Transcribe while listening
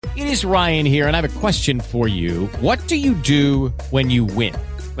It is Ryan here, and I have a question for you. What do you do when you win?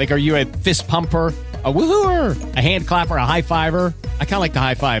 Like, are you a fist pumper, a woohooer, a hand clapper, a high fiver? I kind of like the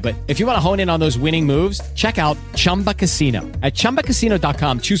high five, but if you want to hone in on those winning moves, check out Chumba Casino. At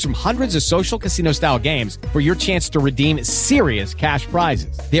ChumbaCasino.com, choose from hundreds of social casino-style games for your chance to redeem serious cash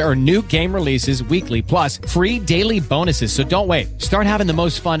prizes. There are new game releases weekly, plus free daily bonuses. So don't wait. Start having the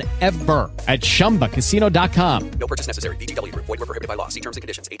most fun ever at ChumbaCasino.com. No purchase necessary. VGW. Void where prohibited by law. See terms and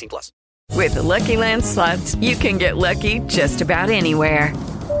conditions. 18+. With the Lucky Land Slots, you can get lucky just about anywhere.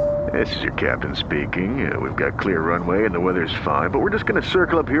 This is your captain speaking. We've got clear runway and the weather's fine, but we're just going to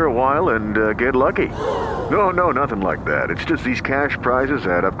circle up here a while and get lucky. No, nothing like that. It's just these cash prizes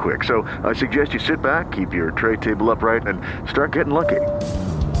add up quick. So I suggest you sit back, keep your tray table upright, and start getting lucky.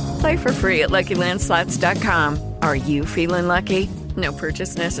 Play for free at LuckyLandSlots.com. Are you feeling lucky? No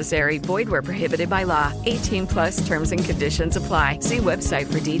purchase necessary. Void where prohibited by law. 18+ terms and conditions apply. See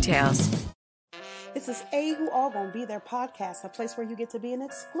website for details. This is A Who All Gonna Be Their podcast, a place where you get to be an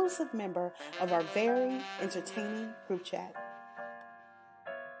exclusive member of our very entertaining group chat.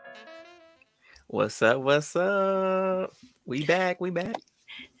 What's up? What's up? We back.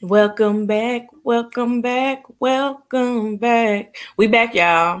 Welcome back. We back,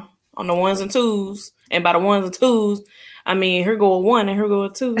 y'all, on the ones and twos. And by the ones and twos, I mean, here go a one and here go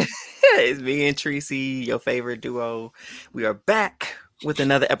a two. It's me and Tracy, your favorite duo. We are back with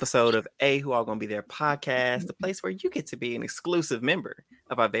another episode of A Who All Gonna Be Their podcast, the place where you get to be an exclusive member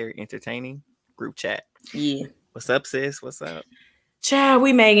of our very entertaining group chat. Yeah. What's up, sis? What's up? Child,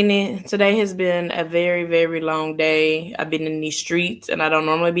 we making it. Today has been a very, very long day. I've been in these streets, and I don't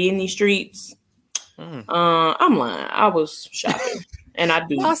normally be in these streets. I'm lying. I was shopping, and I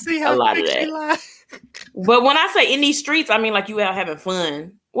do a lot of that. But when I say in these streets, I mean like you out having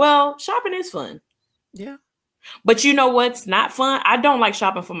fun. Well, shopping is fun. Yeah. But you know what's not fun? I don't like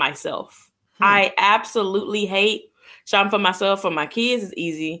shopping for myself. I absolutely hate shopping for myself. For my kids, it's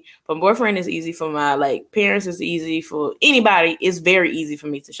easy. For my boyfriend, it's easy. For my parents, it's easy. For anybody, it's very easy for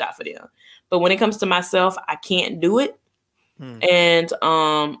me to shop for them. But when it comes to myself, I can't do it. And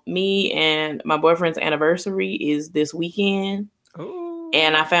me and my boyfriend's anniversary is this weekend. Ooh.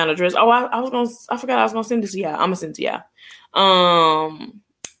 And I found a dress. Oh, I forgot I was gonna send this to y'all. I'm gonna send it to y'all.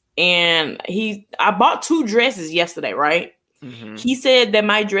 And I bought 2 dresses yesterday, right? Mm-hmm. He said that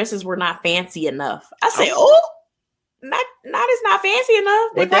my dresses were not fancy enough. I said, not it's not fancy enough.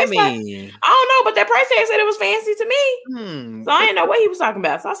 What that mean? I don't know, but that price tag said it was fancy to me. So I didn't know what he was talking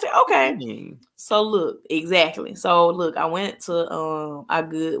about. So I said, okay. So look, exactly. So look, I went to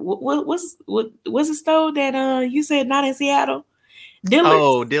what's the store that you said not in Seattle? Dillard's.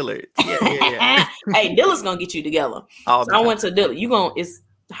 Oh, Dillard's. Yeah. Hey, Dillard's gonna get you together. So I went to Dillard's. It's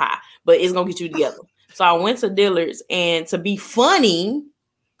high, but it's gonna get you together. So I went to Dillard's, and to be funny,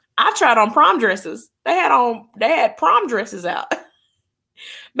 I tried on prom dresses. They had prom dresses out.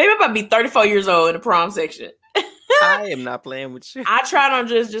 Baby, I'm about to be 34 years old in the prom section. I am not playing with you. I tried on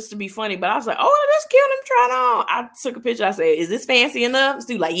just to be funny, but I was like, oh, that's cute. Let me try it on. I took a picture. I said, is this fancy enough?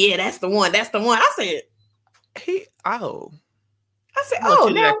 She was like, yeah, that's the one. That's the one. I said,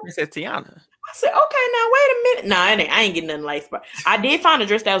 now Princess Tiana. I said, okay, now wait a minute. No, I ain't getting nothing like sparkly. I did find a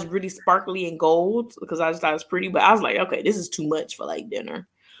dress that was really sparkly and gold because I just thought it was pretty, but I was like, okay, this is too much for dinner.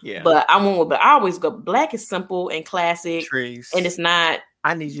 Yeah. But I always go black is simple and classic. Trees. And it's not.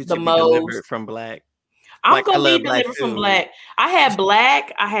 I need you to be delivered from black. I'm gonna be delivered from black. I had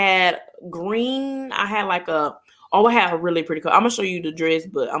black, I had green, I had I have a really pretty color. I'm gonna show you the dress,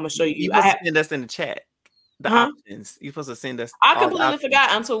 but I'm gonna show you. You must send us in the chat. The options. You're supposed to send us. I completely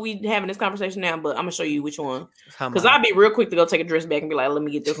forgot until we having this conversation now, but I'm gonna show you which one. Because I'll be real quick to go take a dress back and be like, let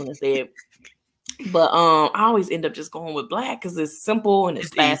me get this one instead. But I always end up just going with black because it's simple and it's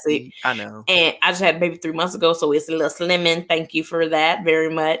classic. Easy. I know. And I just had a baby 3 months ago, so it's a little slimming. Thank you for that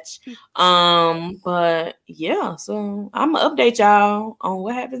very much. But yeah, so I'm gonna update y'all on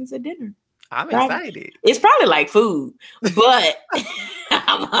what happens at dinner. I'm excited. It's probably like food, but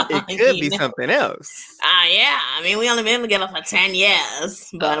it could be something else. Yeah. I mean, we only been together for 10 years,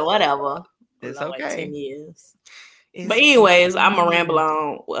 but whatever. It's okay. 10 years. But anyways, I'm gonna ramble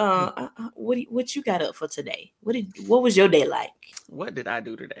on. What you got up for today? What was your day like? What did I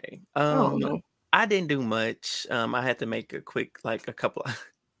do today? No. I didn't do much. I had to make a quick, a couple of.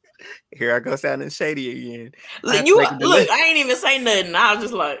 Here I go sounding shady again. Look, I ain't even say nothing. I was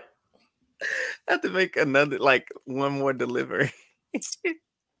just like, I have to make another, one more delivery.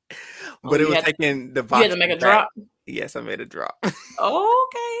 But it was taking the box. You had to make a drop? Yes, I made a drop. Okay.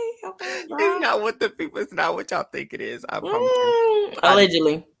 It's not what y'all think it is. I promise you.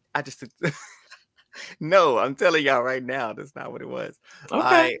 Allegedly. I just No, I'm telling y'all right now, that's not what it was.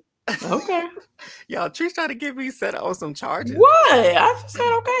 Okay. Okay. Y'all, Trish trying to get me set on some charges. What? I just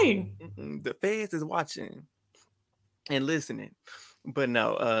said okay. The feds is watching and listening. But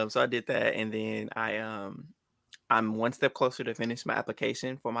no, so I did that, and then I'm one step closer to finish my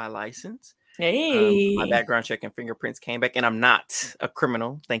application for my license. Hey. My background check and fingerprints came back, and I'm not a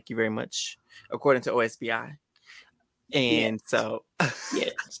criminal. Thank you very much, according to OSBI. And so,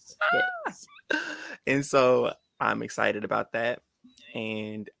 Yes. and so I'm excited about that.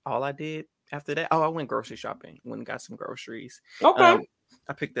 And all I did after that, I went grocery shopping. Went and got some groceries. Okay.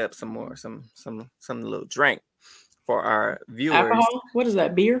 I picked up some little drink for our viewers. Alcohol? What is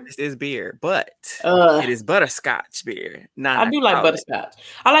that? Beer? This is beer, but it is butterscotch beer. I do like butterscotch.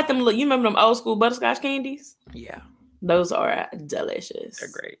 I like them. You remember them old school butterscotch candies? Yeah, those are delicious. they're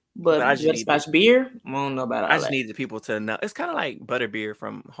great. But butterscotch beer, I don't know about all that. I just need the people to know. It's kind of like butterbeer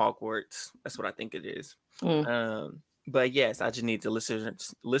from Hogwarts. That's what I think it is. But yes, I just need the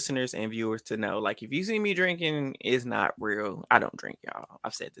listeners and viewers to know. Like, if you see me drinking, it's not real. I don't drink, y'all.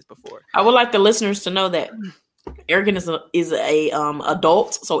 I've said this before. I would like the listeners to know that Eric is a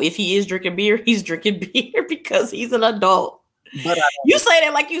adult. So if he is drinking beer, he's drinking beer because he's an adult. But you say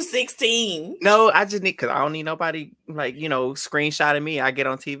that like you 16. No, I just need, because I don't need nobody like, screenshotting me. I get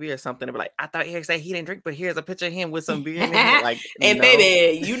on TV or something and be like, I thought Eric said he didn't drink, but here's a picture of him with some beer in it. Like, and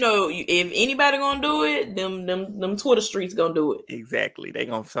baby, if anybody gonna do it, them Twitter streets gonna do it. Exactly. They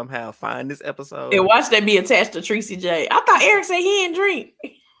gonna somehow find this episode and watch that be attached to Tracy J. I thought Eric said he didn't drink.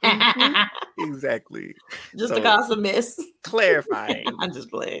 Exactly. Just to cause a mess. Clarifying. I'm just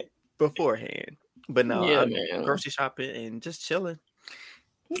playing beforehand. But no, I'm man. Grocery shopping and just chilling.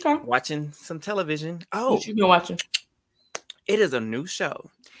 Okay. Watching some television. Oh, what you been watching? It is a new show,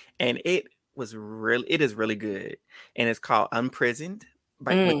 and it is really good. And it's called Unprisoned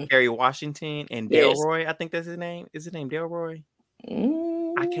with Kerry Washington and Delroy. I think that's his name. Is his name Delroy?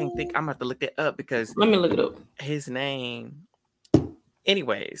 I can't think. I'm gonna have to look that up because let me look it up. His name.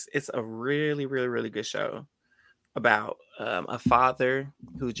 Anyways, it's a really, really, really good show about a father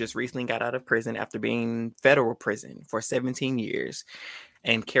who just recently got out of prison after being in federal prison for 17 years.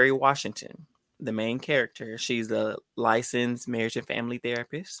 And Kerry Washington, the main character, she's a licensed marriage and family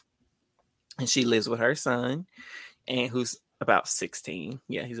therapist. And she lives with her son, and who's about 16.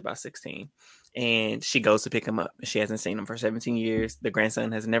 Yeah, he's about 16. And she goes to pick him up. She hasn't seen him for 17 years. The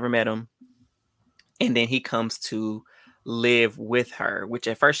grandson has never met him. And then he comes to live with her, which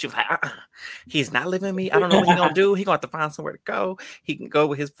at first she was like, he's not living with me. I don't know what he's gonna do. He's gonna have to find somewhere to go. He can go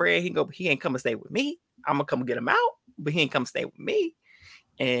with his friend. He ain't come and stay with me. I'm gonna come get him out, but he ain't come stay with me.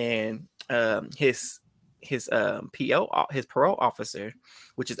 And his parole officer,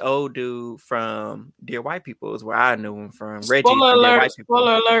 which is old dude from Dear White People, is where I knew him from. Reggie. Spoiler alert.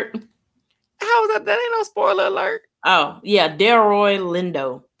 How was that? That ain't no spoiler alert. Oh yeah, Delroy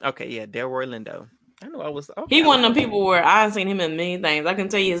Lindo. Okay, yeah, Delroy Lindo. I know I was. Okay, he one of them people where I haven't seen him in many things. I can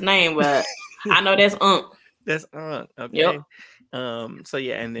tell you his name, but I know that's Unc. That's Unc. Okay. Yep. So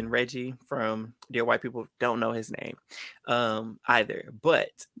yeah, and then Reggie from Dear White People, don't know his name either,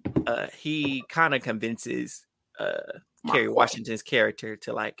 but he kind of convinces Kerry Washington's character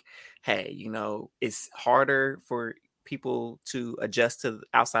to like, hey, it's harder for people to adjust to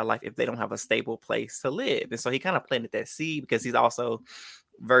outside life if they don't have a stable place to live. And so he kind of planted that seed because he's also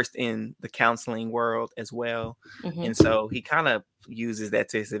versed in the counseling world as well. Mm-hmm. And so he kind of uses that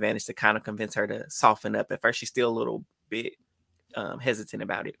to his advantage to kind of convince her to soften up. At first, she's still a little bit hesitant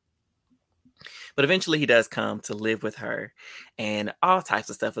about it. But eventually he does come to live with her, and all types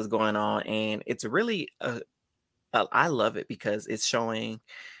of stuff is going on. And it's really, I love it because it's showing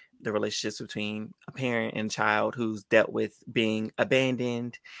the relationships between a parent and child who's dealt with being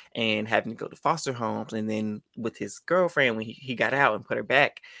abandoned and having to go to foster homes. And then with his girlfriend, when he got out and put her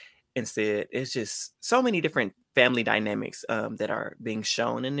back instead, it's just so many different family dynamics that are being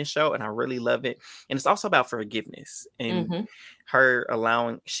shown in this show. And I really love it. And it's also about forgiveness and her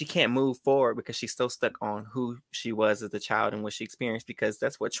she can't move forward because she's so stuck on who she was as a child and what she experienced, because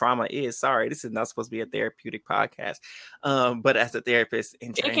that's what trauma is. Sorry, this is not supposed to be a therapeutic podcast. But as a therapist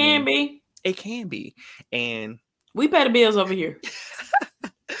in training, it can be. And we pay the bills over here.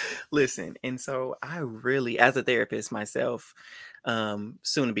 Listen. And so I really, as a therapist myself,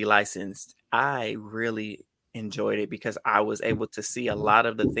 soon to be licensed, I really enjoyed it because I was able to see a lot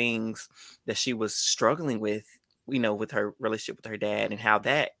of the things that she was struggling with, with her relationship with her dad, and how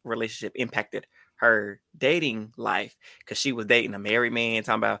that relationship impacted her dating life, because she was dating a married man,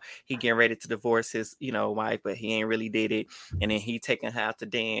 talking about he getting ready to divorce his wife, but he ain't really did it. And then he taking her out to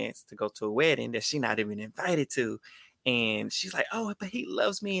dance to go to a wedding that she not even invited to. And she's like, oh, but he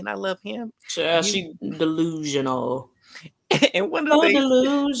loves me and I love him. She delusional. And one of the things,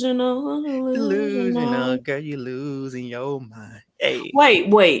 delusional. girl, you losing your mind. Hey,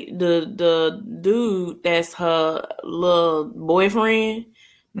 Wait. The dude that's her little boyfriend,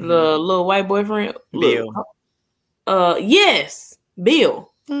 the little white boyfriend, Bill. Yes,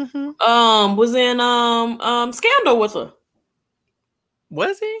 Bill. Was in Scandal with her.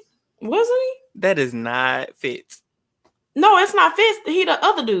 Was he? Wasn't he? That is not Fitz. No, it's not Fitz. He the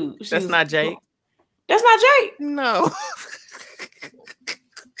other dude. That's not Jake. That's not Jake. No.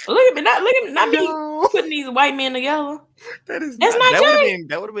 Look at me, not me putting these white men together. That's not Jake.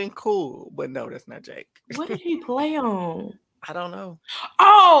 That would have been cool, but no, that's not Jake. What did he play on? I don't know.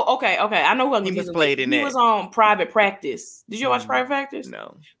 Oh, okay. I know who he was played in. He was on Private Practice. Did you watch Private Practice?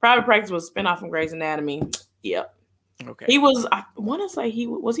 No. Private Practice was a spinoff from Grey's Anatomy. Yep. Okay. He was. I want to say he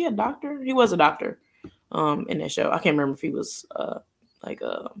a doctor. He was a doctor. In that show, I can't remember if he was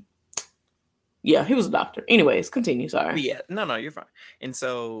yeah, he was a doctor. Anyways, continue. Sorry. Yeah, no, you're fine. And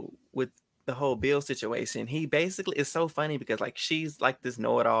so with the whole Bill situation, he basically is so funny because like she's like this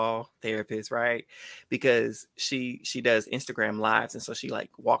know-it-all therapist, right? Because she does Instagram lives, and so she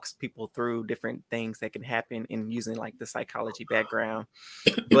like walks people through different things that can happen and using like the psychology background.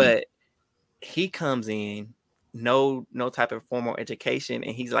 But he comes in no type of formal education,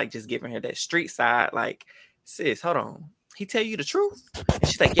 and he's like just giving her that street side, like, sis, hold on. He tell you the truth? And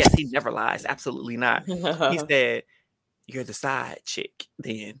she's like, yes, he never lies. Absolutely not. He said, you're the side chick.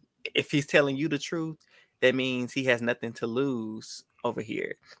 Then if he's telling you the truth, that means he has nothing to lose over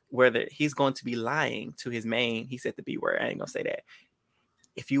here. Whether he's going to be lying to his main, he said the B word. I ain't gonna say that.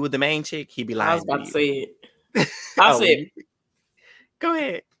 If you were the main chick, he'd be lying. I was about to say it. I'll say it. Go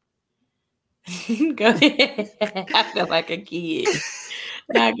ahead. Go ahead. I feel like a kid.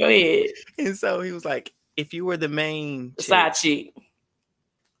 Now go ahead. And so he was like, if you were the main chick, side chick,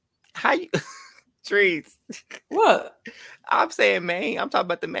 how you treats? What? I'm saying main. I'm talking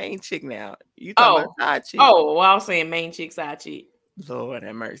about the main chick now. You talking about side chick? Oh, well, I was saying main chick, side chick. Lord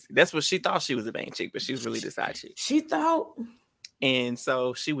have mercy. That's what she thought. She was the main chick, but she was really the side chick. She thought. And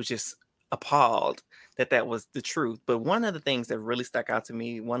so she was just appalled that was the truth. But one of the things that really stuck out to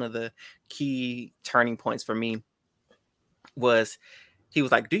me, one of the key turning points for me, was he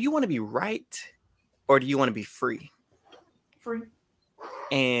was like, do you want to be right or do you want to be free? Free.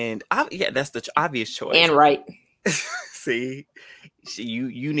 And that's the obvious choice. And right. See,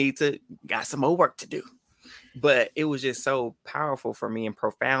 you need to got some more work to do. But it was just so powerful for me and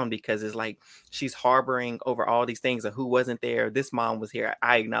profound because it's like she's harboring over all these things of who wasn't there. This mom was here.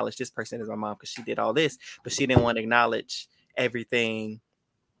 I acknowledge this person as my mom because she did all this, but she didn't want to acknowledge everything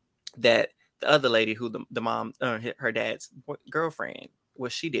that the other lady who the mom, her dad's girlfriend,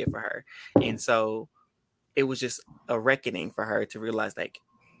 what she did for her. And so it was just a reckoning for her to realize, like,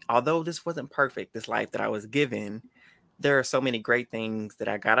 although this wasn't perfect, this life that I was given, there are so many great things that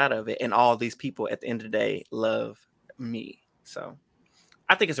I got out of it. And all these people at the end of the day love me. So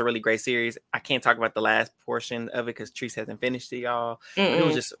I think it's a really great series. I can't talk about the last portion of it because Treese hasn't finished it, y'all. But it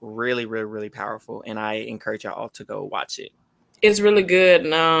was just really, really, really powerful. And I encourage y'all all to go watch it. It's really good.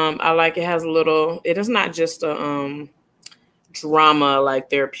 And I like it has a little, it is not just a drama,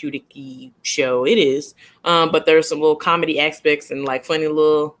 like therapeutic-y show. It is. But there's some little comedy aspects and like funny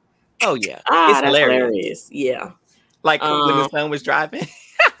little. Oh, yeah. It's hilarious. Yeah. Like when the son was driving.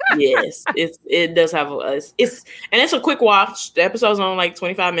 Yes, it does have it's a quick watch. The episode's on like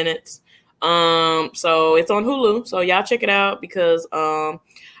 25 minutes. So it's on Hulu. So y'all check it out because our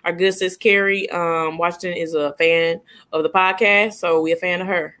good sis Carrie Washington is a fan of the podcast. So we're a fan of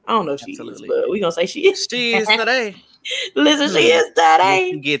her. I don't know if she is, but we're gonna say she is. She is today. Listen, she is today.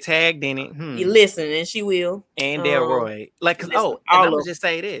 You get tagged in it. You listen, and she will. And Delroy. Like, and I'm gonna just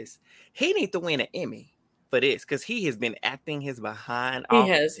say this. He needs to win an Emmy for this because he has been acting his behind off.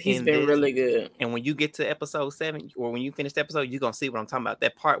 He's been really good. And when you get to episode 7 or when you finish the episode, you're gonna see what I'm talking about.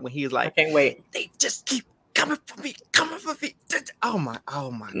 That part when he's like, I can't wait. They just keep coming for me. Oh my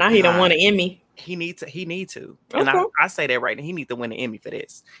now God. He don't want an Emmy. He need to. Okay. And I say that right now. He needs to win an Emmy for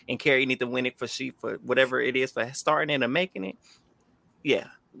this. And Carrie need to win it for whatever it is for starting it and making it. Yeah.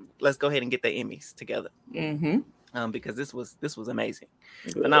 Let's go ahead and get the Emmys together. Mm-hmm. Because this was amazing.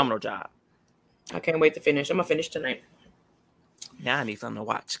 Good. Phenomenal job. I can't wait to finish. I'm gonna finish tonight. Now I need something to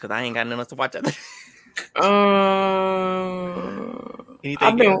watch because I ain't got nothing else to watch.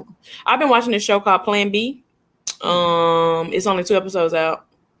 I've been watching this show called Plan B. It's only 2 episodes out.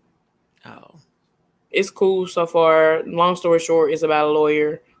 Oh, it's cool so far. Long story short, it's about a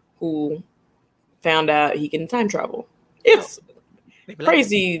lawyer who found out he can time travel. It's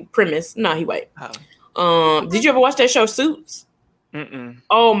crazy premise. No, he white. Did you ever watch that show Suits? Mm-mm.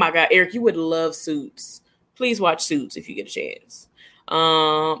 Oh my God, Eric, you would love Suits. Please watch Suits if you get a chance.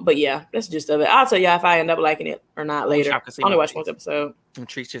 But yeah, that's just of it. I'll tell y'all if I end up liking it or not later. I Only watch one episode. And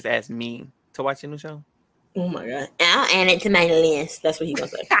Trees just asked me to watch a new show. Oh my God, I'll add it to my list. That's what he gonna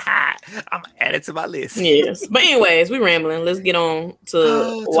say. I'm add it to my list. Yes, but anyways, we rambling. Let's get on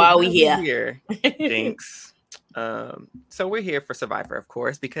to why we here. Thanks. So we're here for Survivor, of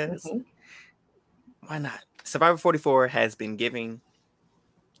course, because why not? Survivor 44 has been giving,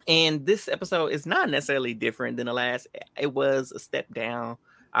 and this episode is not necessarily different than the last. It was a step down,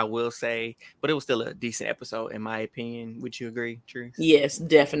 I will say, but it was still a decent episode in my opinion. Would you agree, Truth? Yes,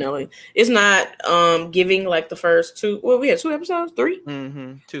 definitely. It's not giving like the first two. Well, we had 2 episodes, 3.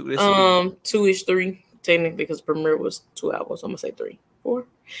 Mm-hmm. 2. 2-ish, 3 technically because premiere was 2 hours. So I'm gonna say 3, 4.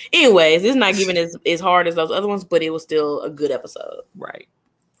 Anyways, it's not giving as hard as those other ones, but it was still a good episode. Right.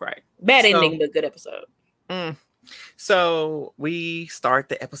 Bad ending, but good episode. So we start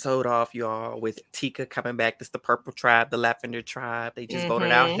the episode off, y'all, with Tika coming back. This is the Purple Tribe, the Lavender Tribe. They just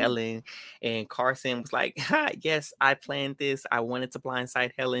voted out Helen, and Carson was like, yes, I planned this. I wanted to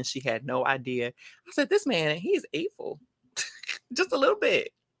blindside Helen. She had no idea. I said, this man, he is evil. Just a little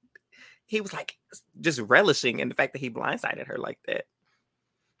bit. He was like just relishing in the fact that he blindsided her like that.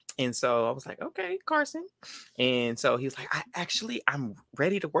 And so I was like, okay, Carson. And so he was like, I'm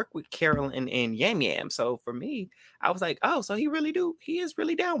ready to work with Carol and Yam Yam. So for me, I was like, oh, so he is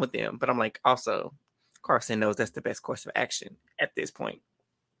really down with them. But I'm like, also, Carson knows that's the best course of action at this point.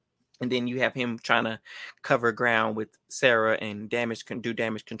 And then you have him trying to cover ground with Sarah and do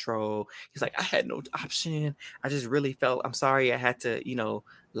damage control. He's like, I had no option. I just really felt, I'm sorry I had to,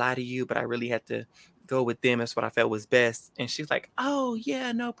 lie to you, but I really had to go with them. That's what I felt was best. And she's like, oh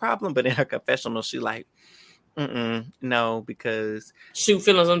yeah, no problem. But in her confessional, she like, no, because she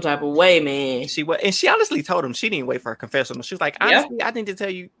feeling some type of way, man. And she honestly told him she didn't wait for her confessional. She was like, honestly, I need to tell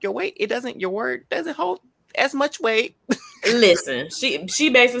you, your word doesn't hold as much weight. Listen, she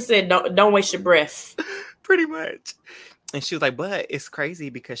basically said, don't waste your breath. Pretty much. And she was like, but it's crazy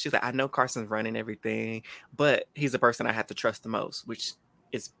because she's like, I know Carson's running everything, but he's the person I have to trust the most, which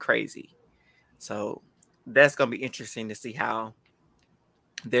is crazy. So that's going to be interesting to see how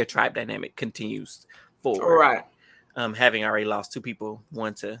their tribe dynamic continues forward. Right. Having already lost 2 people,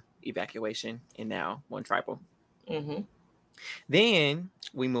 1 to evacuation, and now 1 tribal. Mm-hmm. Then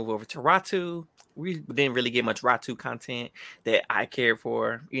we move over to Ratu. We didn't really get much Ratu content that I cared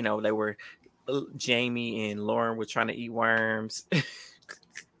for. They were Jamie and Lauren were trying to eat worms.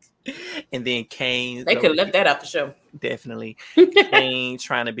 And then Kane. They could have left that out the show. Definitely. Kane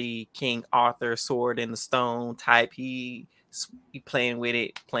trying to be King Arthur, sword in the stone type. He playing with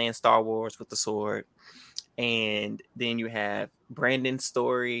it, playing Star Wars with the sword. And then you have Brandon's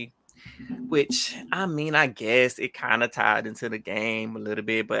story, which, I guess it kind of tied into the game a little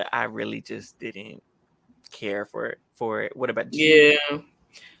bit, but I really just didn't care for it. What about you? Yeah.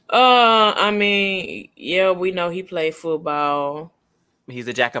 We know he played football. He's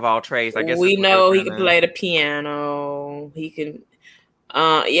a jack of all trades. I guess we know he can play the piano. He can.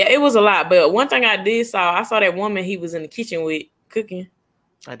 It was a lot. But one thing I saw that woman he was in the kitchen with cooking.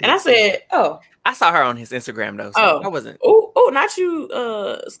 I said, oh. I saw her on his Instagram though. So I wasn't. Oh, not you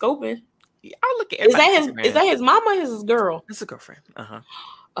scoping. Yeah, I'll look at Is that his mama or his girl? It's a girlfriend. Uh-huh.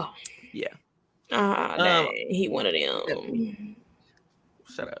 Oh. Yeah. Dang. He one of them.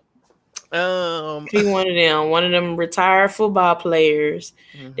 Shut up. He one of them retired football players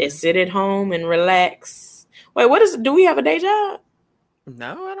that sit at home and relax. Wait, do we have a day job?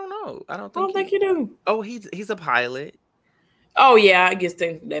 No, I don't know. I don't think you do. Oh, he's a pilot. Oh yeah, I guess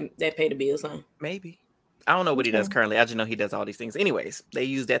that pay the bills, huh? Maybe. I don't know what he does currently. I just know he does all these things. Anyways, they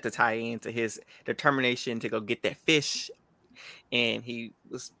use that to tie into his determination to go get that fish. And he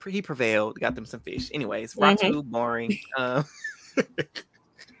prevailed, got them some fish. Anyways, Ratu, boring.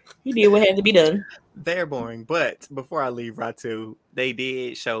 He did what had to be done. They're boring. but before I leave Ratu, they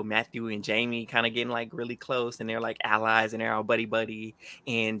did show Matthew and Jamie kind of getting like really close, and they're like allies, and they're all buddy.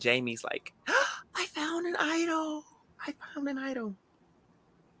 And Jamie's like, I found an idol.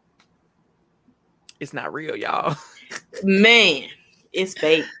 It's not real, y'all. Man, it's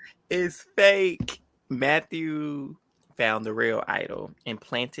fake. It's fake. Matthew found the real idol and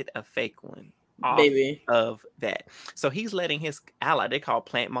planted a fake one. Of that. So he's letting his ally, they call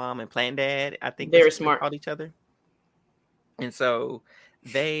Plant Mom and Plant Dad, I think very smart, called each other. And so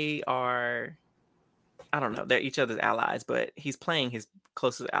they are, I don't know, they're each other's allies, but he's playing his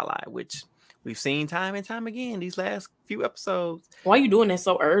closest ally, which we've seen time and time again these last few episodes. Why are you doing that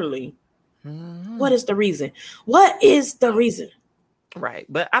so early? Mm-hmm. What is the reason? Right.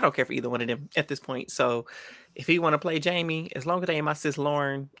 But I don't care for either one of them at this point. So if he want to play Jamie, as long as they ain't my sis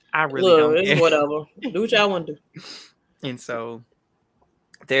Lauren, I really Look, don't it's care. whatever. Do what y'all want to do. And so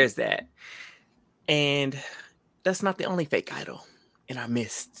there's that. And that's not the only fake idol in our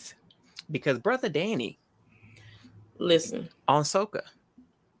midst. Because Brother Danny Listen, on Soka,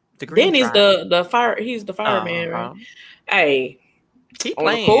 the Green Danny's Tribe, the fire. He's the fireman, right? Hey, he on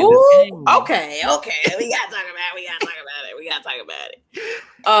the playing cool. this game. Okay. We gotta talk about it.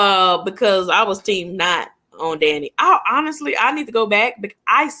 Because I was team not on Danny. I need to go back. But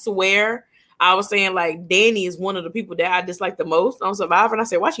I swear, I was saying like Danny is one of the people that I dislike the most on Survivor, and I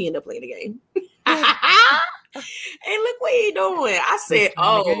said, why she end up playing the game? Hey, look what he doing. I said,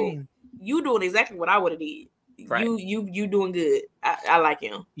 you doing exactly what I would have did. Right. You doing good. I like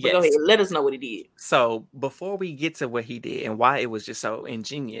him. But Yes. go ahead, let us know what he did. So before we get to what he did and why it was just so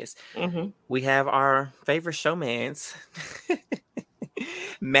ingenious, we have our favorite showmans,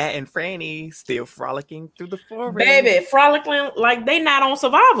 Matt and Franny, still frolicking through the forest. Baby, frolicking like they not on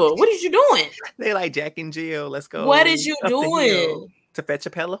Survivor. What is you doing? They like Jack and Jill. Let's go. What is you up the hill doing? to fetch a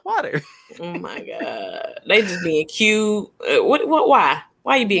pail of water? Oh my God. They just being cute. Why?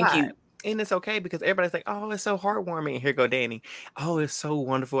 Why are you being cute? And it's okay because everybody's like, oh, it's so heartwarming. And here go Danny. Oh, it's so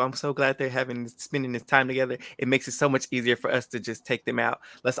wonderful. I'm so glad they're spending this time together. It makes it so much easier for us to just take them out.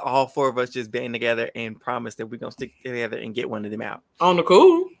 Let's all four of us just band together and promise that we're going to stick together and get one of them out. On the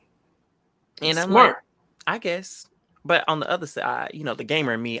cool. And I'm smart. like, I guess. But on the other side, you know, the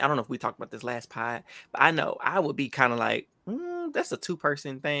gamer and me, I don't know if we talked about this last pod, but I know I would be kind of like, that's a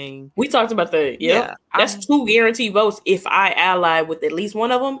 2-person thing. We talked about that. Yeah. That's 2 guaranteed votes. If I ally with at least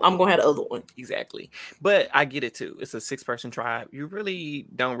one of them, I'm going to have the other one. Exactly. But I get it too. It's a 6-person tribe. You really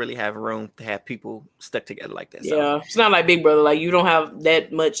don't really have room to have people stuck together like that. Yeah. So. It's not like Big Brother. Like, you don't have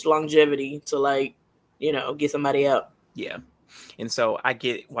that much longevity to, like, you know, get somebody out. Yeah. And so I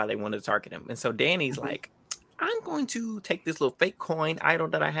get why they wanted to target him. And so Danny's like, I'm going to take this little fake coin idol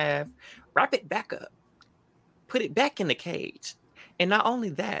that I have, wrap it back up, put it back in the cage. And not only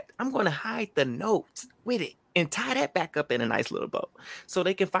that, I'm going to hide the notes with it and tie that back up in a nice little bow so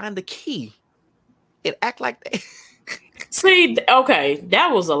they can find the key and act like they... See, okay, that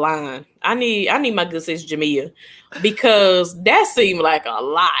was a line. I need my good sis Jamia, because that seemed like a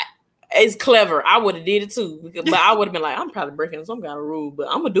lot. It's clever. I would have did it too, but I would have been like, I'm probably breaking some kind of rule, but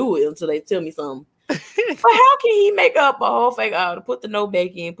I'm gonna do it until they tell me something. But how can he make up a whole fake idol, put the note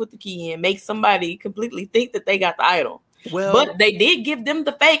back in, put the key in, make somebody completely think that they got the idol? Well, but they did give them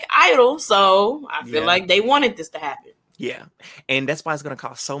the fake idol, so I feel like they wanted this to happen. Yeah, and that's why it's gonna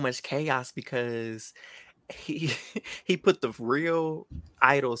cause so much chaos, because he put the real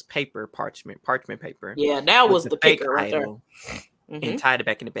idol's parchment paper. Yeah, that was the fake picker right idol. There. And tied it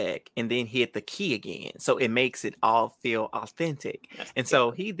back in the bag, and then hit the key again, so it makes it all feel authentic. And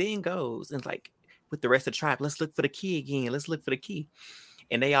so he then goes and like with the rest of the tribe, let's look for the key again. Let's look for the key.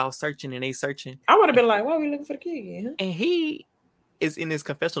 And they all searching and they searching. I would have been like, why are we looking for the key again? Huh? And he is in his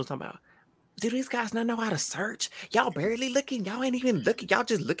confessional talking about, do these guys not know how to search? Y'all barely looking. Y'all ain't even looking. Y'all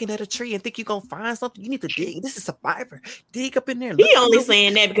just looking at a tree and think you're going to find something. You need to dig. This is Survivor. Dig up in there. He only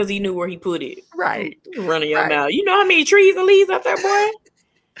saying that because he knew where he put it. Right. Running your mouth. You know how many trees and leaves out there, boy?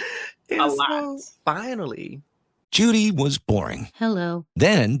 A lot. So finally, Judy was boring. Hello.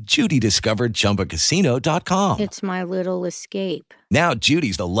 Then Judy discovered ChumbaCasino.com. It's my little escape. Now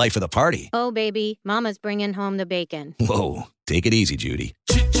Judy's the life of the party. Oh, baby, mama's bringing home the bacon. Whoa, take it easy, Judy.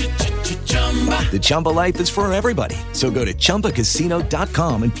 The Chumba life is for everybody. So go to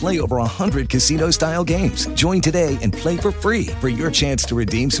ChumbaCasino.com and play over 100 casino-style games. Join today and play for free for your chance to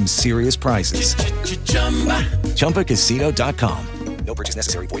redeem some serious prizes. ChumbaCasino.com. No purchase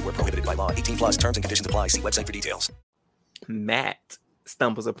necessary. Void where prohibited by law. 18 plus terms and conditions apply. See website for details. Matt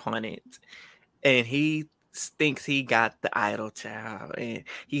stumbles upon it and he thinks he got the idol, child. And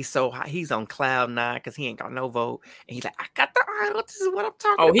he's so high. He's on cloud 9 because he ain't got no vote. And he's like, I got the idol. This is what I'm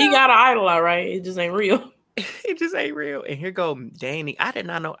talking about. Oh, he got an idol, all right. It just ain't real. It just ain't real. And here go Danny. I did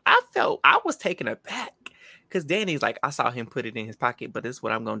not know. I was taken aback because Danny's like, I saw him put it in his pocket, but this is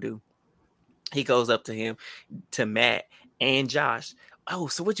what I'm going to do. He goes up to him, to Matt and Josh. Oh,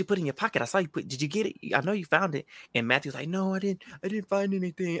 so what'd you put in your pocket? I saw you did you get it? I know you found it. And Matthew's like, no, I didn't find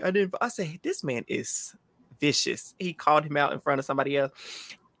anything. I said, this man is vicious. He called him out in front of somebody else,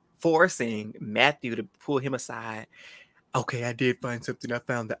 forcing Matthew to pull him aside. Okay, I did find something. I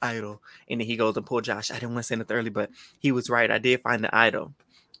found the idol. And then he goes and pull Josh. I didn't want to say nothing early, but he was right. I did find the idol.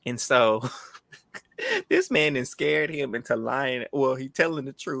 And so this man then scared him into lying. Well, he telling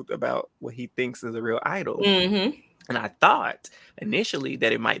the truth about what he thinks is a real idol. Mm-hmm. And I thought initially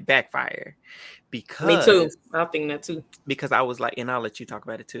that it might backfire because Me too. I think that too. Because I was like, and I'll let you talk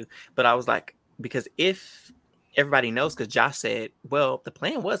about it too. But I was like, because if everybody knows, because Josh said, well, the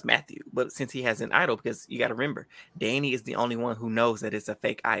plan was Matthew, but since he has an idol, because you got to remember, Danny is the only one who knows that it's a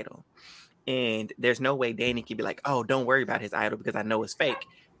fake idol. And there's no way Danny can be like, oh, don't worry about his idol because I know it's fake.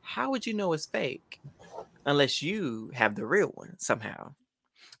 How would you know it's fake unless you have the real one somehow?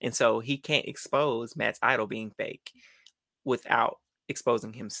 And so he can't expose Matt's idol being fake without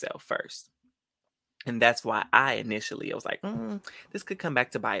exposing himself first. And that's why I was like, this could come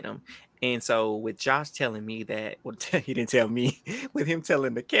back to bite him. And so with Josh telling me that, well, he didn't tell me, with him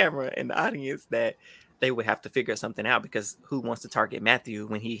telling the camera and the audience that they would have to figure something out, because who wants to target Matthew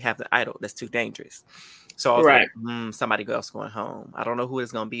when he have the idol? That's too dangerous. So I was like, somebody else going home. I don't know who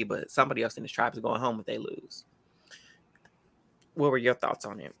it's going to be, but somebody else in his tribe is going home if they lose. What were your thoughts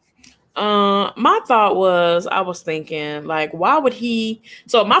on it? My thought was, I was thinking, like, why would he?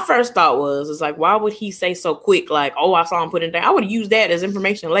 So my first thought was, like, why would he say so quick? Like, oh, I saw him put it down. I would use that as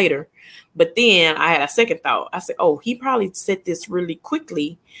information later. But then I had a second thought. I said, oh, he probably said this really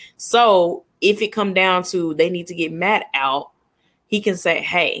quickly. So if it come down to they need to get Matt out, he can say,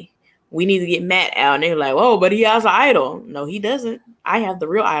 hey, we need to get Matt out. And they're like, oh, but he has an idol. No, he doesn't. I have the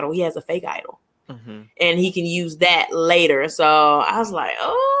real idol. He has a fake idol. Mm-hmm. And he can use that later. So I was like,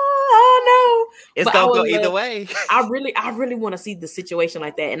 oh no, it's gonna go either way. I really want to see the situation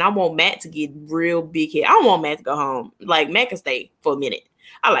like that, and I want Matt to get real big head. I want Matt to go home. Like, Matt can stay for a minute.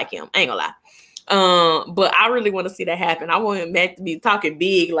 I like him. I ain't gonna lie. But I really want to see that happen. I want Matt to be talking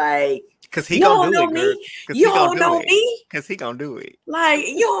big, like, because he gonna do it, girl. You don't know me, because he gonna do it. Like,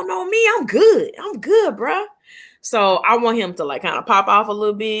 you don't know me. I'm good, bro. So I want him to, like, kind of pop off a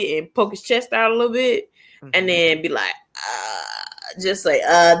little bit and poke his chest out a little bit, and then be like, just say,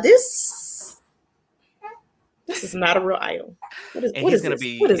 this is not a real idol. It's gonna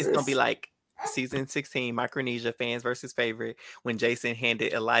be like season 16 Micronesia fans versus favorite when Jason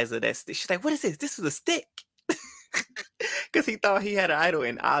handed Eliza that stick. She's like, what is this? This is a stick. Because he thought he had an idol,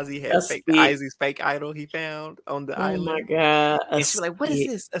 and Ozzy had Ozzy's fake idol he found on the island. Oh my god! And she's like, "What is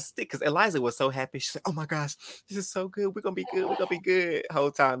this? A stick?" Because Eliza was so happy. She's like, "Oh my gosh, this is so good. We're gonna be good. We're gonna be good."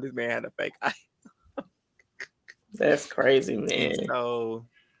 Whole time this man had a fake idol. That's crazy, man. And so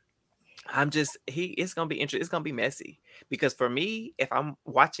it's gonna be interesting. It's gonna be messy, because for me, if I'm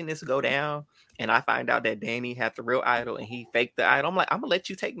watching this go down and I find out that Danny had the real idol and he faked the idol, I'm like, I'm gonna let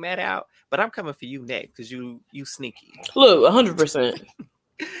you take Matt out, but I'm coming for you next because you sneaky. Look, 100%.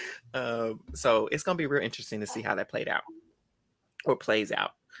 So it's gonna be real interesting to see how that plays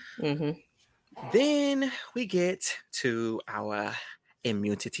out. Mm-hmm. Then we get to our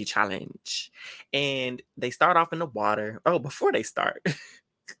immunity challenge, and they start off in the water. Oh, before they start.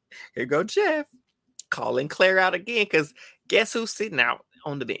 Here go Jeff calling Claire out again, because guess who's sitting out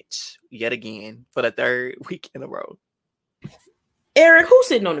on the bench yet again for the third week in a row? Eric, who's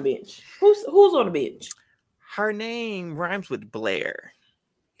sitting on the bench? Who's on the bench? Her name rhymes with Blair.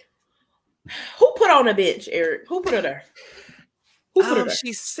 Who put on the bench, Eric? Who put her there?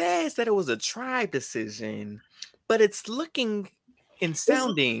 She says that it was a tribe decision, but it's looking and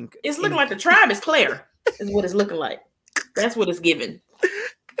sounding. It's looking like the tribe is Claire. Is what it's looking like. That's what it's giving.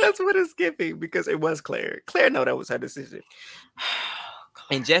 That's what it's giving, because it was Claire. Claire, no, that was her decision.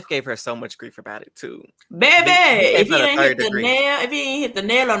 And Jeff gave her so much grief about it too. Baby, if he ain't hit the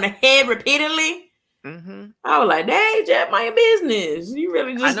nail on the head repeatedly, I was like, "Dang, Jeff, mind your business." You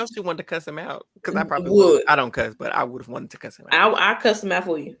really just. I know she wanted to cuss him out, because I probably would. I don't cuss, but I would have wanted to cuss him out. I cuss him out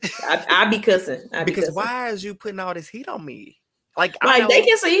for you. I be cussing. Why is you putting all this heat on me? Like they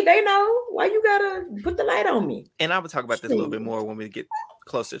can see, they know. Why you gotta put the light on me? And I would talk about this a little bit more when we get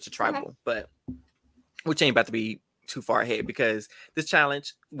closer to tribal, but which ain't about to be too far ahead, because this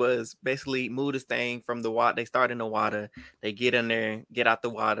challenge was basically move this thing from the water. They start in the water, they get in there, get out the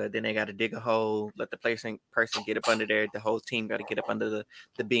water, then they got to dig a hole, let the person get up under there. The whole team got to get up under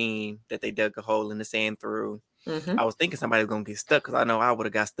the beam that they dug a hole in the sand through. I was thinking somebody was gonna get stuck, because I know I would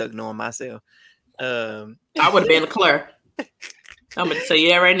have got stuck knowing myself. I would have been Claire. I'm gonna tell you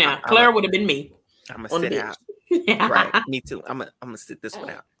that right now. Claire would have been me. I'm gonna sit out. Right, me too. I'm gonna sit this one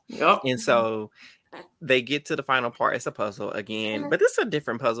out. Yep. And so they get to the final part. It's a puzzle again, but this is a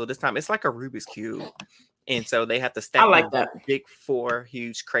different puzzle this time. It's like a Rubik's Cube, and so they have to stack that big 4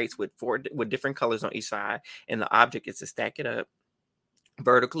 huge crates with different colors on each side, and the object is to stack it up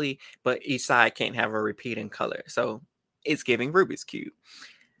vertically, but each side can't have a repeating color. So it's giving Rubik's Cube.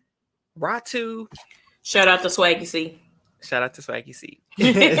 Ratu, shout out to Swaggy C. Shout out to Swaggy C.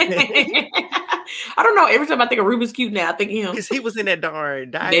 I don't know. Every time I think of Rubik's Cube now, I think of him. Because he was in that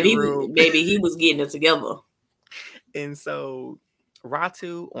darn dining room. Maybe he was getting it together. And so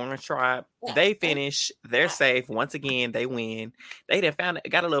Ratu, Orange Tribe, they finish. They're safe. Once again, they win. They done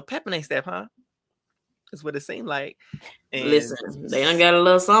got a little pep in their step, huh? That's what it seemed like. And Listen, they done got a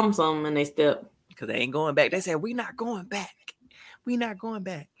little something in their step. Because they ain't going back. They said, we not going back. We not going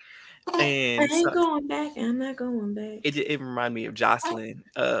back. And I ain't going back. I'm not going back. It reminded me of Jocelyn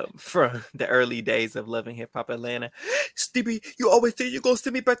from the early days of Love and Hip Hop Atlanta. Stevie, you always say you're going to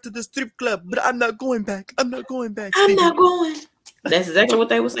send me back to the strip club, but I'm not going back. I'm not going back, Stevie. I'm not going. That's exactly what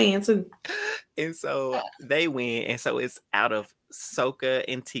they were saying, too. And so they win. And so it's out of Soka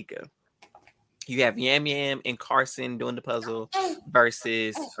and Tika. You have Yam Yam and Carson doing the puzzle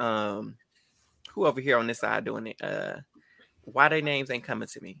versus who over here on this side doing it? Why their names ain't coming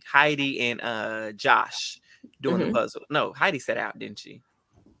to me? Heidi and Josh doing the puzzle. No, Heidi set out, didn't she?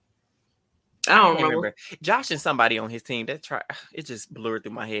 I don't remember. Josh and somebody on his team. It just blurred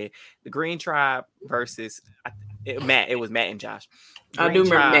through my head. The Green Tribe versus Matt. It was Matt and Josh. I do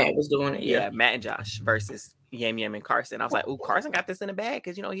remember Matt was doing it. Yeah, Matt and Josh versus Yam Yam and Carson. I was like, ooh, Carson got this in the bag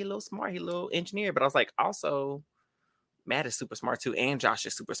because, you know, he's a little smart. He's a little engineer. But I was like, also, Matt is super smart too. And Josh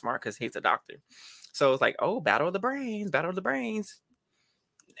is super smart because he's a doctor. So it's like, oh, battle of the brains.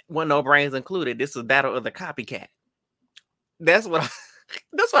 Well, no brains included. This was battle of the copycat. That's what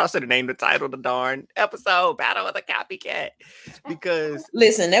I should have named the title of the darn episode, Battle of the Copycat. Because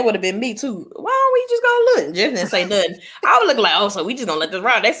listen, that would have been me too. Why don't we just go look? Jeff didn't say nothing. I would look like, oh, so we just gonna let this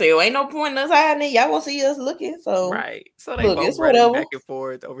ride. They say, oh, ain't no point in us hiding it. Y'all won't see us looking. So right. So they both running back and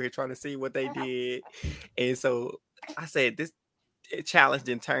forth over here trying to see what they did. And so I said this challenge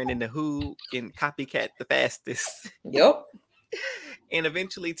then turned into who in copycat the fastest. Yep. And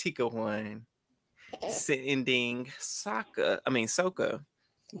eventually Tika won, sending Soka,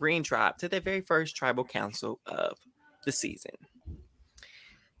 Green Tribe, to their very first tribal council of the season.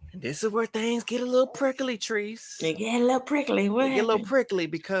 And this is where things get a little prickly, Trees. They get a little prickly. What happened? Get a little prickly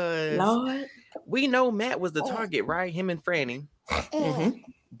because Lord, we know Matt was the target, right? Him and Franny.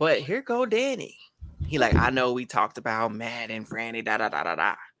 But here go Danny. He like, I know we talked about Matt and Franny,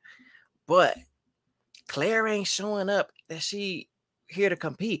 da. But Claire ain't showing up that she here to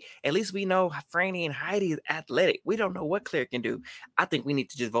compete. At least we know Franny and Heidi is athletic. We don't know what Claire can do. I think we need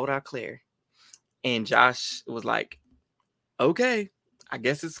to just vote out Claire. And Josh was like, okay, I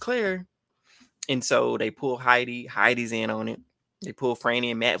guess it's Claire. And so they pull Heidi. Heidi's in on it. They pull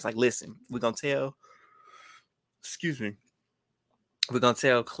Franny and Matt. It's like, listen, we're going to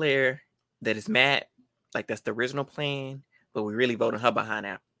tell Claire that it's Matt. Like, that's the original plan. But we really voting her behind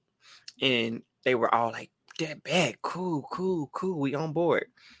out. And they were all like, that bad, cool, we on board.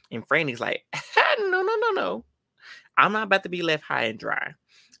 And Franny's like, no. I'm not about to be left high and dry.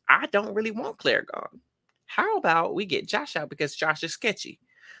 I don't really want Claire gone. How about we get Josh out because Josh is sketchy?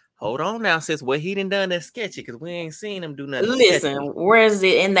 Hold on now, sis. What he done is sketchy because we ain't seen him do nothing. Listen, sketchy. Where's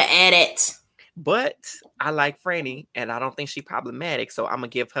it in the edit? But I like Franny, and I don't think she's problematic, so I'm gonna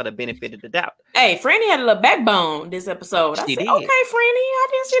give her the benefit of the doubt. Hey, Franny had a little backbone this episode. I said, okay, Franny, I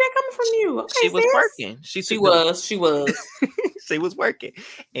didn't see that coming from you. Okay, she was working. She was. She was working,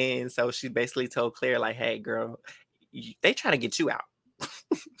 and so she basically told Claire, like, "Hey, girl, they trying to get you out,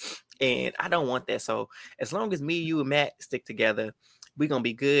 and I don't want that. So as long as me, you, and Matt stick together, we're gonna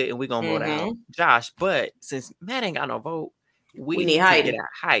be good, and we're gonna vote out Josh. But since Matt ain't got no vote, we need Heidi. To get out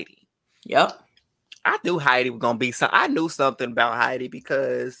Heidi." Yep. I knew Heidi was gonna be I knew something about Heidi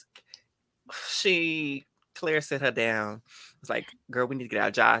because Claire set her down. It's like, girl, we need to get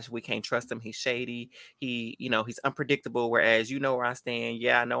out Josh. We can't trust him. He's shady. He's unpredictable. Whereas you know where I stand.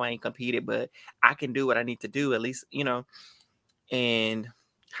 Yeah, I know I ain't competed, but I can do what I need to do, at least, And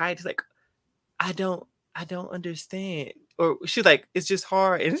Heidi's like, I don't understand. Or she's like, it's just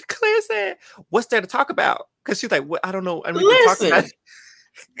hard. And Claire said, what's there to talk about? Because she's like, what? I don't know. I mean, we can talk about it.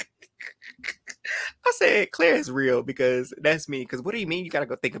 I said, Claire is real because that's me. Because what do you mean? You got to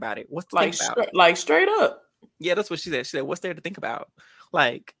go think about it. What's to think about? Like straight up. Yeah, that's what she said. She said, what's there to think about?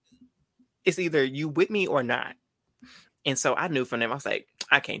 Like, it's either you with me or not. And so I knew from them, I was like,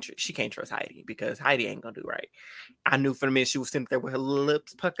 she can't trust Heidi because Heidi ain't going to do right. I knew from the minute she was sitting there with her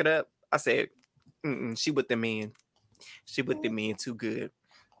lips puckered up. I said, she with the men. She with the men too good.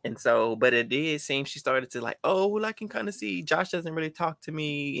 And so, but it did seem she started to like, oh, well, I can kind of see Josh doesn't really talk to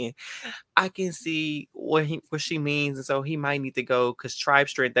me, and I can see what she means, and so he might need to go because tribe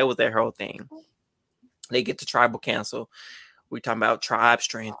strength, that was their whole thing. They get to tribal council. We're talking about tribe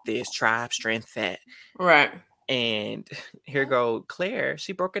strength this, tribe strength that. Right. And here go Claire.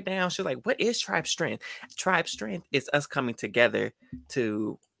 She broke it down. She's like, what is tribe strength? Tribe strength is us coming together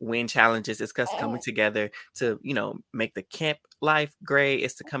to win challenges. It's us coming together to, make the camp life great.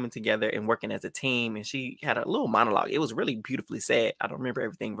 It's to coming together and working as a team. And she had a little monologue. It was really beautifully said. I don't remember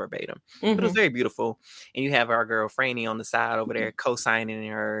everything verbatim, but it was very beautiful. And you have our girl Franny on the side over there co-signing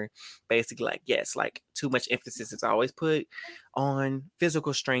her, basically like, yes, like too much emphasis is always put on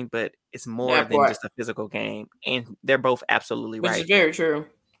physical strength, but it's more than just a physical game. And they're both absolutely right. Which is very true.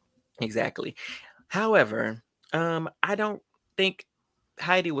 Exactly. However, I don't think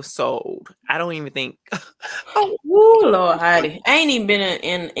Heidi was sold. I don't even think. Oh Lord, Heidi! I ain't even been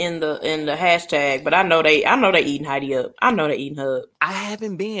in the hashtag, but I know they eating Heidi up. I know they eating her up. I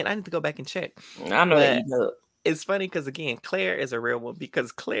haven't been. I need to go back and check. I know they eating her up. It's funny because again, Claire is a real one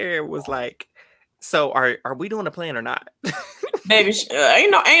because Claire was like, "So are we doing a plan or not?" Baby,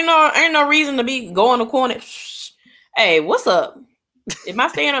 ain't no reason to be going to corner. Hey, what's up? Am I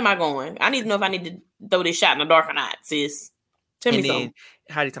staying or am I going? I need to know if I need to throw this shot in the dark or not, sis. Tell me something.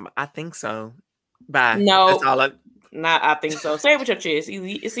 How do you tell me? I think so. Bye. No. That's all I think so. Say it with your chest.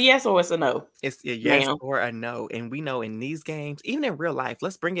 It's a yes or it's a no. It's a yes or a no. And we know in these games, even in real life,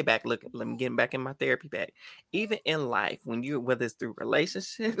 let's bring it back. Look, let me get back in my therapy bag. Even in life, whether it's through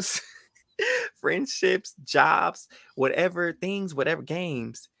relationships, friendships, jobs, whatever games,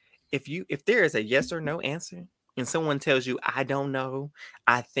 if there is a yes or no answer and someone tells you, I don't know,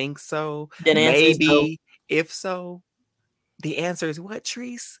 I think so, then maybe, no. if so, the answer is what,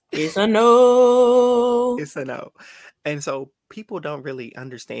 Treese? It's a no. It's a no. And so people don't really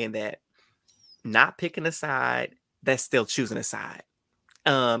understand that not picking a side, that's still choosing a side.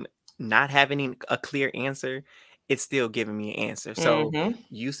 Not having a clear answer, it's still giving me an answer. So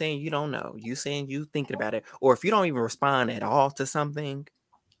you saying you don't know, you saying you thinking about it, or if you don't even respond at all to something,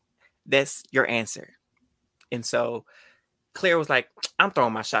 that's your answer. And so Claire was like, I'm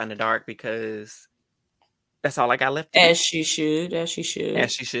throwing my shot in the dark because that's all I got left. As she should.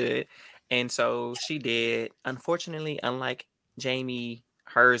 And so she did. Unfortunately, unlike Jamie,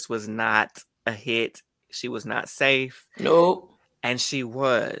 hers was not a hit. She was not safe. Nope. And she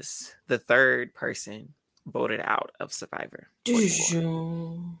was the third person voted out of Survivor.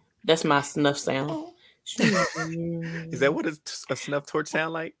 That's my snuff sound. Is that what a snuff torch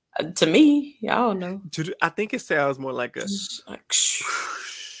sound like? To me, I don't know. I think it sounds more like a.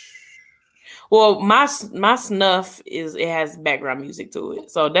 Well, my snuff it has background music to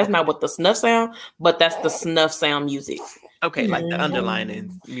it, so that's not what the snuff sound, but that's the snuff sound music. Okay, like the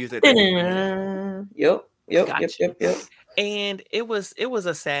underlining music. Yep. And it was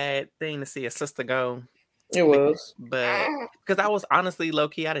a sad thing to see a sister go. It was, but because I was honestly low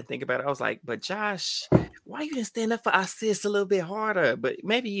key, I didn't think about it. I was like, but Josh, why you didn't stand up for our sis a little bit harder? But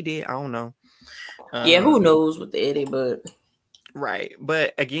maybe he did. I don't know. Yeah, who knows with Eddie, but right.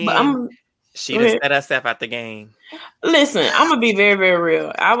 But again, she just set herself out the game. Listen, I'm gonna be very, very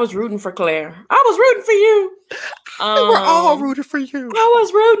real. I was rooting for Claire. I was rooting for you. We're all rooting for you. I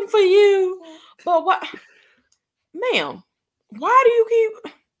was rooting for you. But what, ma'am? Why do you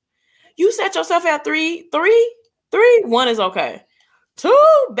keep? You set yourself out 3. 1 is okay.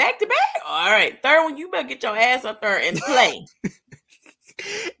 2 back to back. All right. 3rd one, you better get your ass up there and play.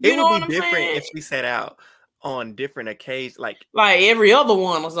 It would be different if she set out on different occasions, like every other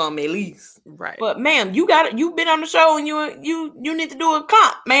one or something at least. Right. But ma'am, you've been on the show and you need to do a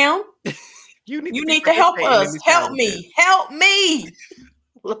comp, ma'am. you need to help us. Help me.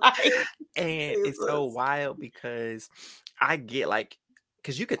 And it's so wild because I get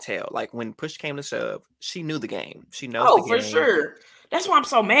because you could tell, when push came to shove, she knew the game. She knows the game. For sure. That's why I'm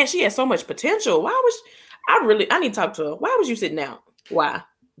so mad. She has so much potential. Why was I need to talk to her. Why was you sitting out? Why?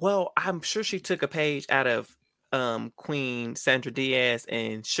 Well, I'm sure she took a page out of Queen Sandra Diaz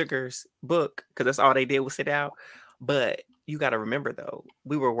and Sugar's book because that's all they did was sit out. But you got to remember, though,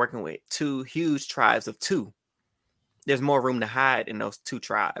 we were working with 2 huge tribes of 2. There's more room to hide in those 2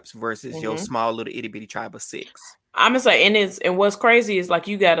 tribes versus your small little itty bitty tribe of 6. I'm gonna say, and what's crazy is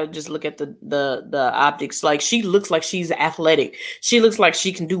you gotta just look at the optics. She looks like she's athletic. She looks like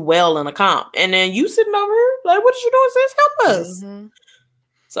she can do well in a comp. And then you sitting over her, what is you doing? Sis, help us.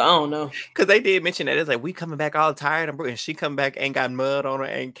 So I don't know. Because they did mention that. It's we coming back all tired and she come back ain't got mud on her,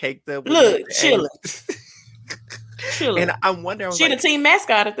 ain't caked up. Look, chilling. And I'm wondering. She the team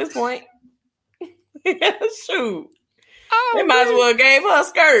mascot at this point. Shoot. They might as well gave her a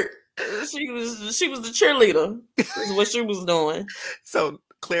skirt. She was the cheerleader. Is what she was doing. So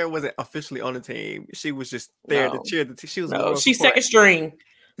Claire wasn't officially on the team. She was just there to cheer the team. She was she's second string.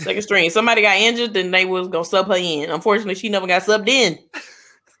 Second string. Somebody got injured, then they was gonna sub her in. Unfortunately, she never got subbed in.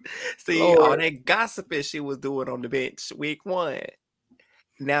 See, all that gossiping she was doing on the bench week 1.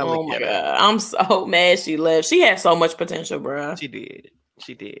 Now oh my God. I'm so mad she left. She had so much potential, bro. She did.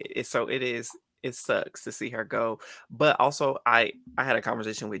 She did. It sucks to see her go. But also I had a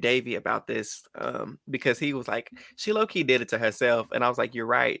conversation with Davey about this because he was like, she low-key did it to herself. And I was like, you're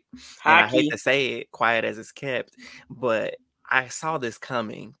right. And I hate to say it, quiet as it's kept, but I saw this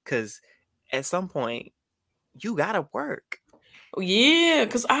coming because at some point you gotta work. Yeah,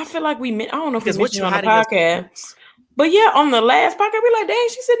 because I feel like I don't know if we Because what mentioned you on the hiding your podcast. secrets? But yeah, on the last podcast, we like, dang,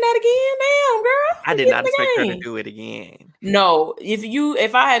 she's sitting out again. Damn, girl. I did not expect her to do it again. No,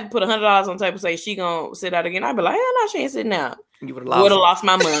 if I had put $100 on the table, say she gonna sit out again, I'd be like, hell no, she ain't sitting out. You would have have lost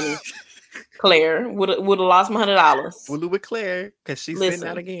my money. Claire would have lost my $100. We'll do with Claire because she's sitting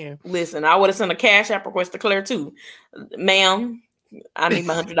out again. Listen, I would have sent a Cash App request to Claire too, ma'am. I need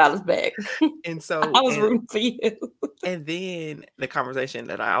my $100 back. And so I was rooting for you. And then the conversation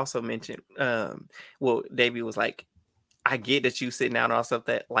that I also mentioned, Davey was like, I get that you sitting out on stuff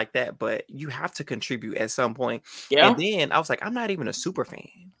like that, but you have to contribute at some point. Yeah. And then I was like, I'm not even a super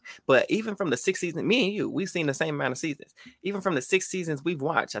fan. But even from the 6 seasons, me and you, we've seen the same amount of seasons. Even from the 6 seasons we've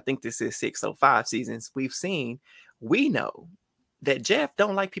watched, I think this is 6, so 5 seasons we've seen, we know that Jeff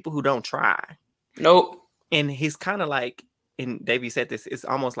don't like people who don't try. Nope. And he's kind of like, and Davey said this, it's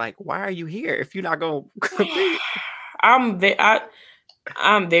almost like, why are you here if you're not going to compete? I'm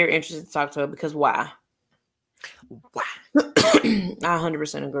very interested to talk to her because why? Why? I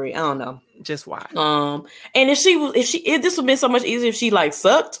 100% agree. I don't know. Just why? And this would have been so much easier if she like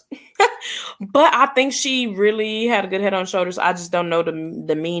sucked. But I think she really had a good head on shoulders. I just don't know the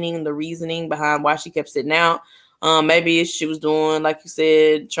meaning, the reasoning behind why she kept sitting out. Maybe she was doing, like you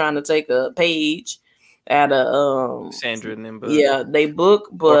said, trying to take a page at a Sandra and them book. Yeah, they book,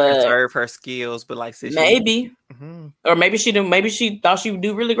 but or preserve her skills, but like maybe. Or maybe she thought she would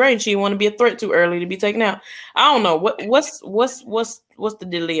do really great and she didn't want to be a threat too early to be taken out. I don't know. What's the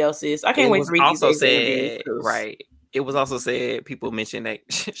dealio, sis? I can't wait to read these interviews. Right. It was also said, people mentioned that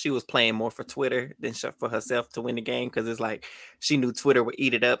she was playing more for Twitter than for herself to win the game, because it's like she knew Twitter would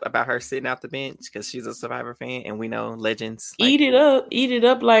eat it up about her sitting out the bench because she's a Survivor fan, and we know legends eat it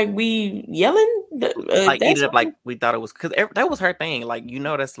up like we yelling, like eat it up like we thought it was, because that was her thing. Like,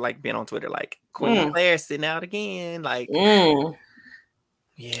 that's like being on Twitter, like Queen Claire sitting out again, like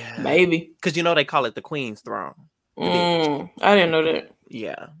yeah, maybe because they call it the Queen's throne. I didn't know that.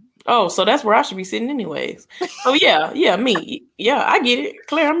 Yeah. Oh, so that's where I should be sitting anyways. Oh, yeah, me. Yeah, I get it.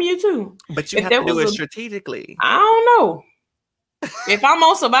 Claire, I'm you too. But you have to do it strategically. I don't know. If I'm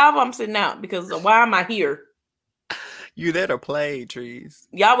on Survivor, I'm sitting out, because why am I here? You there to play, Trees.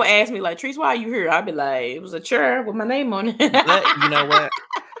 Y'all would ask me, like, Trees, why are you here? I'd be like, it was a chair with my name on it. But you know what?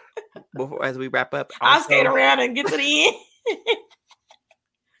 Before, as we wrap up, I'll skate around and get to the end.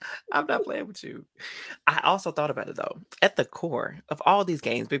 I'm not playing with you. I also thought about it, though. At the core of all these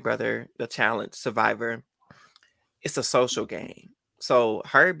games, Big Brother, The Challenge, Survivor, it's a social game. So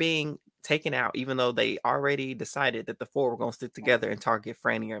her being taken out, even though they already decided that the 4 were going to stick together and target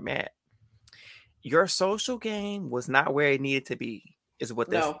Franny or Matt, your social game was not where it needed to be, is what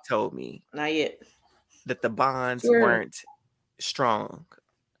this told me. Not yet. That the bonds weren't strong.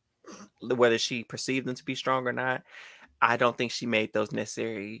 Whether she perceived them to be strong or not, I don't think she made those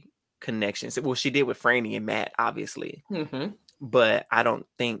necessary connections. Well, she did with Franny and Matt, obviously. But I don't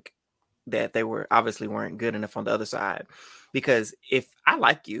think that they weren't good enough on the other side. Because if I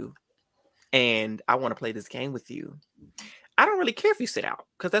like you and I want to play this game with you, I don't really care if you sit out,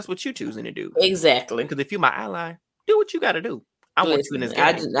 because that's what you're choosing to do. Exactly. Because if you're my ally, do what you got to do. I want you in this game.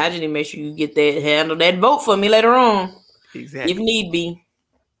 I just need to make sure you get handle that vote for me later on. Exactly. If need be.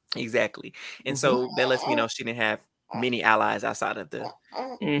 Exactly. And so that lets me know she didn't have many allies outside of the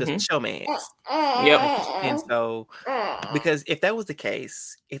showmans. Yep. And so, because if that was the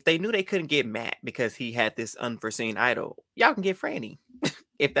case, if they knew they couldn't get Matt because he had this unforeseen idol, y'all can get Franny.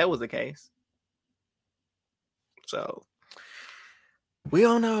 If that was the case. So we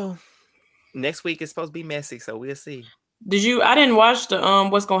don't know. Next week is supposed to be messy, so we'll see. I didn't watch the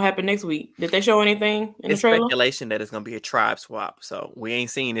what's gonna happen next week. Did they show anything in the trailer? Speculation that it's gonna be a tribe swap. So we ain't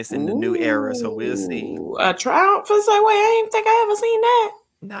seen this in the new era, so we'll see. A tribe? For say, wait, I didn't think I ever seen that.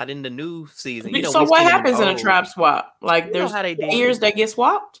 Not in the new season. So what happens in a tribe swap? Like, there's ears that get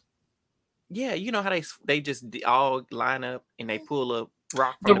swapped? Yeah, you know how they just all line up and they pull a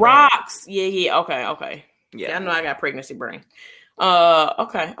rock from the rocks. Yeah. Okay. Yeah, I know I got pregnancy brain.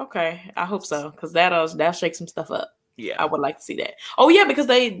 Okay. I hope so, because that'll shake some stuff up. Yeah, I would like to see that. Oh yeah, because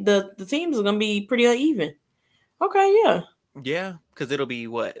the teams are gonna be pretty uneven. Okay, yeah, because it'll be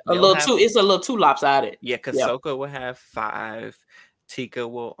what it's a little too lopsided. Yeah, because Soka will have 5, Tika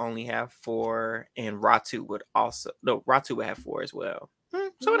will only have 4, and Ratu would have 4 as well.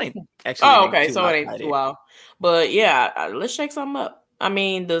 So it ain't actually. Oh, okay, so it ain't too wild. But yeah, let's shake something up. I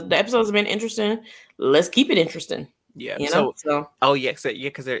mean, the episodes have been interesting. Let's keep it interesting. Yeah. You know? So oh yeah,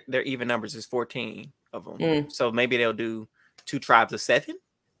 because their even numbers is 14 of them. So maybe they'll do 2 tribes of 7.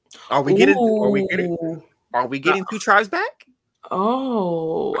 Are we getting? Ooh. Are we getting 2 tribes back?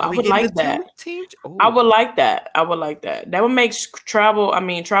 Oh, Are I we would getting like the 2 that. teams? I Ooh. would like that. I would like that. That would make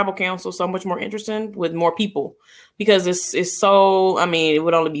tribal council so much more interesting with more people, because it's so. I mean, it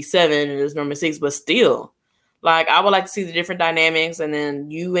would only be 7 and it's number 6, but still, like, I would like to see the different dynamics. And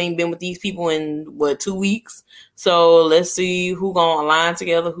then you ain't been with these people in 2 weeks, so let's see who gonna align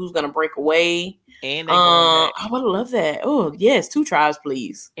together, who's gonna break away. And they going back. I would love that. Oh yes, 2 tribes,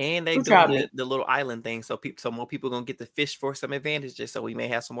 please. And they 2 doing tribes. the little island thing, so more people gonna get to fish for some advantages. So we may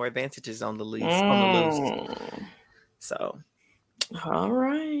have some more advantages on the loose. So, All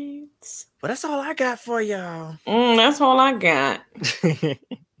right. but that's all I got for y'all. That's all I got.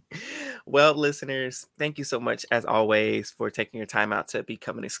 Well, listeners, thank you so much as always for taking your time out to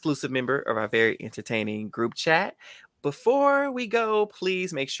become an exclusive member of our very entertaining group chat. Before we go,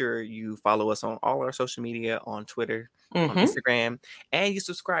 please make sure you follow us on all our social media, on Twitter, on Instagram, and you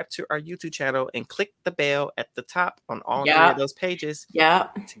subscribe to our YouTube channel and click the bell at the top on all 3 of those pages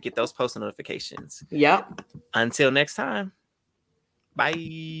to get those post notifications. Yep. Until next time.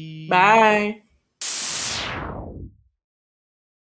 Bye. Bye.